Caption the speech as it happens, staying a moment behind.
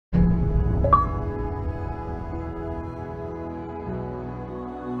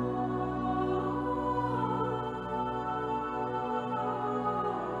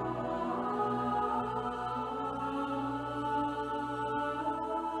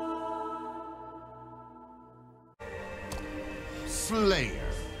Slayer.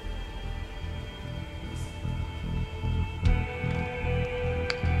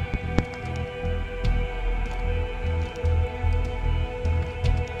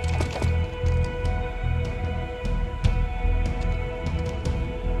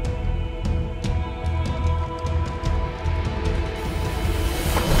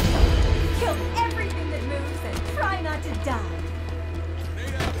 Kill everything that moves and try not to die.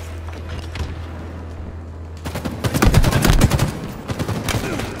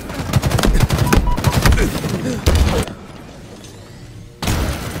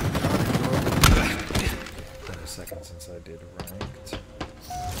 Been a second since I did ranked.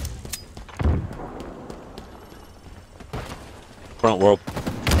 Front world.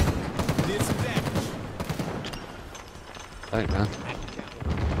 Did some damage. Hey, man.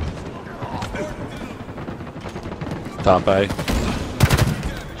 Top A.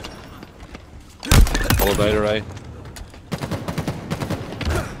 Elevator A.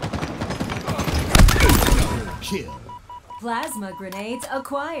 Kill. Plasma grenades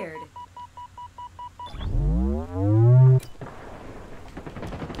acquired.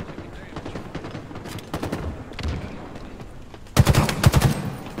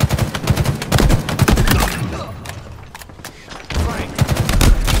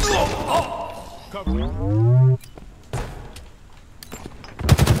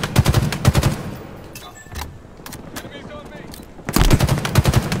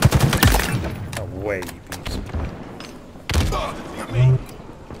 Away, you piece.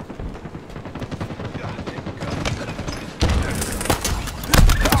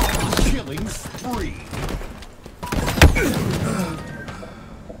 Killing spree.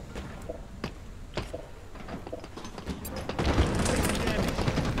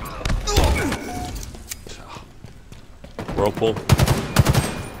 Whirlpool.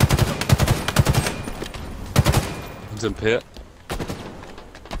 He's in pit.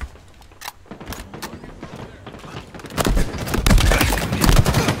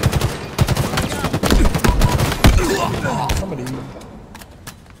 Somebody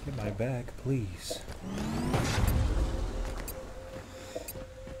get my back, please.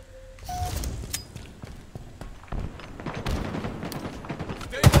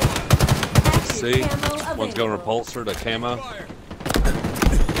 See? One's going repulsor to camo.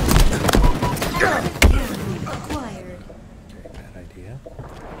 Acquired. Bad idea.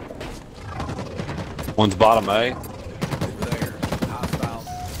 One's bottom A.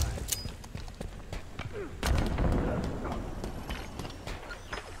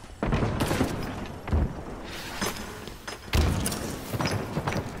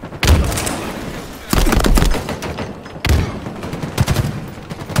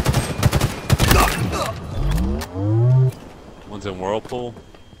 One's in Whirlpool.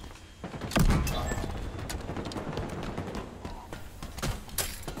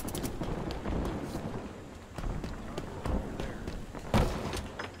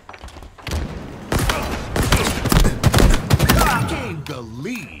 Gained the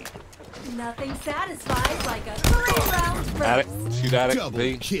lead. Nothing satisfies like a 3-round burst. Addict. Shoot addict. Double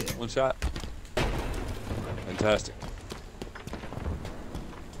B. kill. One shot. Fantastic.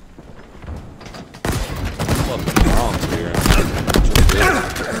 Love the bombs here.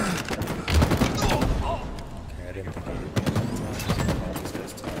 Okay, I didn't think I would be able to all these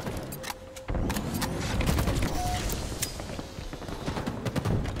guys talk.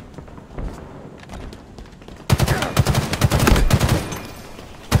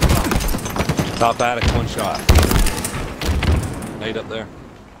 Top addict. One shot. Nade up there.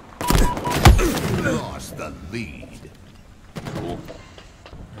 Lost the lead. Cool.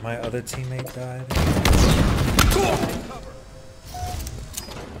 My other teammate died.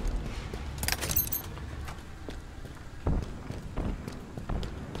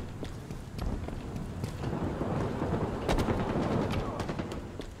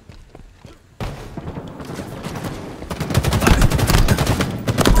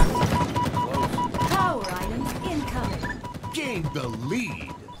 Power items incoming. Gained the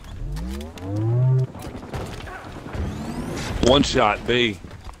lead. One shot. B.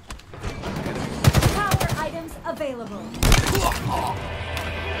 Power items available.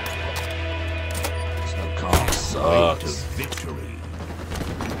 So comp To sucks. victory.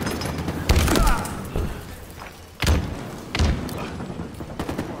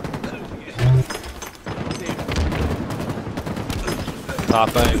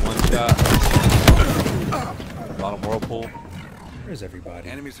 Top A. One shot. Bottom Whirlpool. Where's everybody?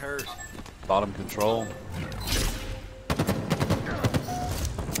 Enemy's hurt. Bottom control.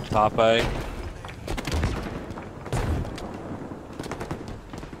 Top A.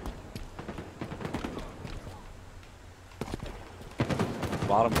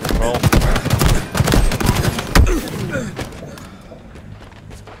 Bottom control.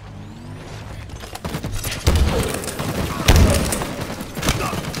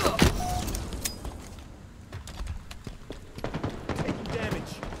 Taking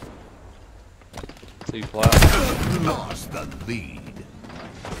damage. T flat. Lost the lead.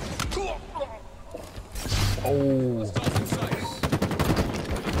 Oh.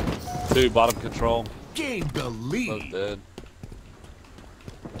 2 bottom control. Gained the Both lead. dead.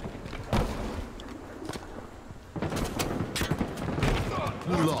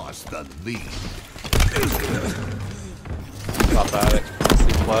 Lost the lead. Top attic. C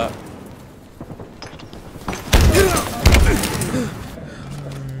flat.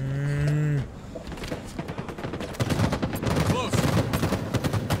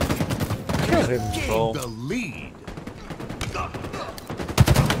 Kill him. Control. Gained the lead.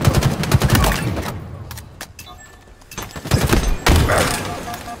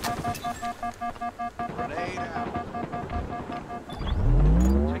 Grenade out.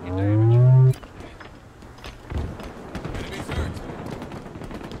 Taking damage.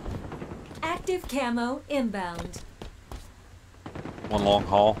 Active camo inbound. 1 long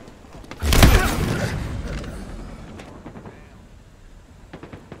haul.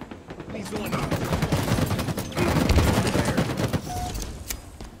 He's on.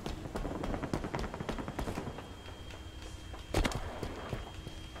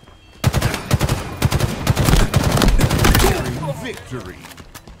 Victory.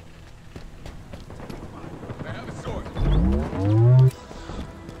 I have a sword.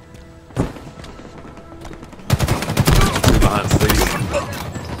 Behind sleeve.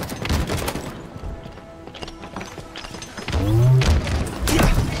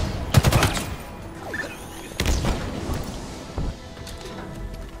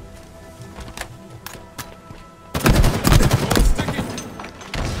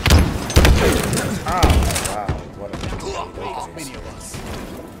 Wow, what a Many of us.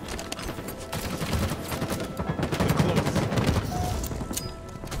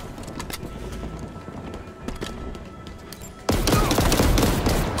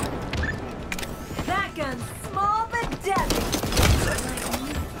 That gun's small but deadly.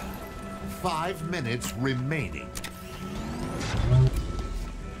 5 minutes remaining.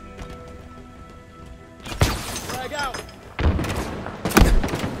 Frag out.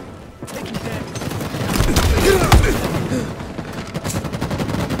 Taking damage.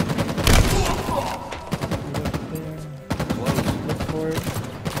 Look for it.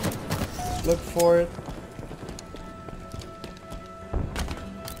 Look for it.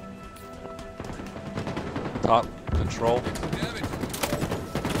 Top control. Damage.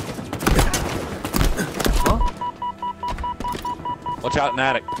 Watch out in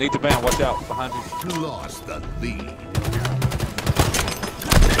attic. Needs a band. Watch out behind you. Lost the lead.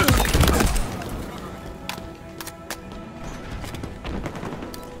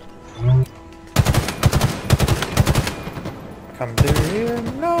 Come through here.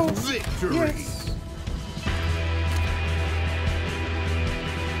 No. Victory. Yes.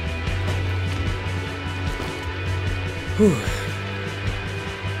 Whew.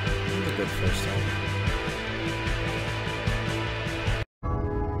 That was a good first time.